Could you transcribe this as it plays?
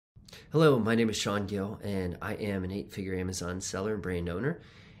Hello, my name is Sean Gill, and I am an 8-figure Amazon seller and brand owner.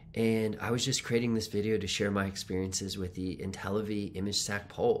 And I was just creating this video to share my experiences with the IntelliV image stack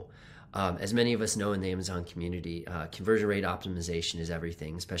poll. As many of us know in the Amazon community, conversion rate optimization is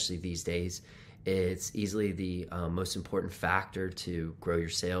everything, especially these days. It's easily the most important factor to grow your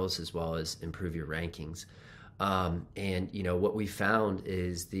sales as well as improve your rankings. What we found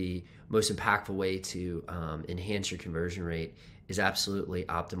is the most impactful way to enhance your conversion rate is absolutely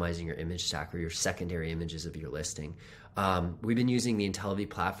optimizing your image stack or your secondary images of your listing. We've been using the IntelliV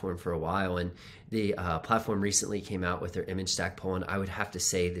platform for a while, and the platform recently came out with their image stack poll, and I would have to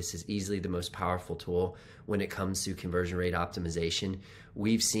say this is easily the most powerful tool when it comes to conversion rate optimization.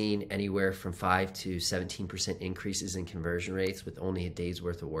 We've seen anywhere from 5 to 17% increases in conversion rates with only a day's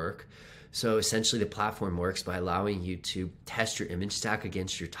worth of work. So essentially the platform works by allowing you to test your image stack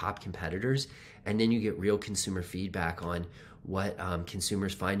against your top competitors, and then you get real consumer feedback on what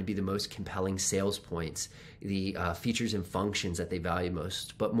consumers find to be the most compelling sales points, the features and functions that they value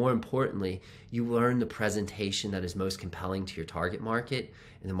most. But more importantly, you learn the presentation that is most compelling to your target market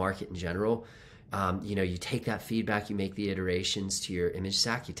and the market in general. You take that feedback, you make the iterations to your image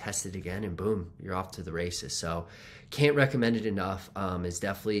stack, you test it again, and boom, you're off to the races. So can't recommend it enough. It's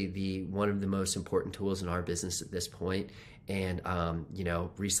definitely one of the most important tools in our business at this point. And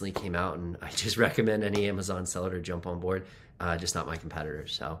recently came out, and I just recommend any Amazon seller to jump on board, just not my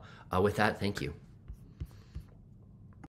competitors. So with that, thank you.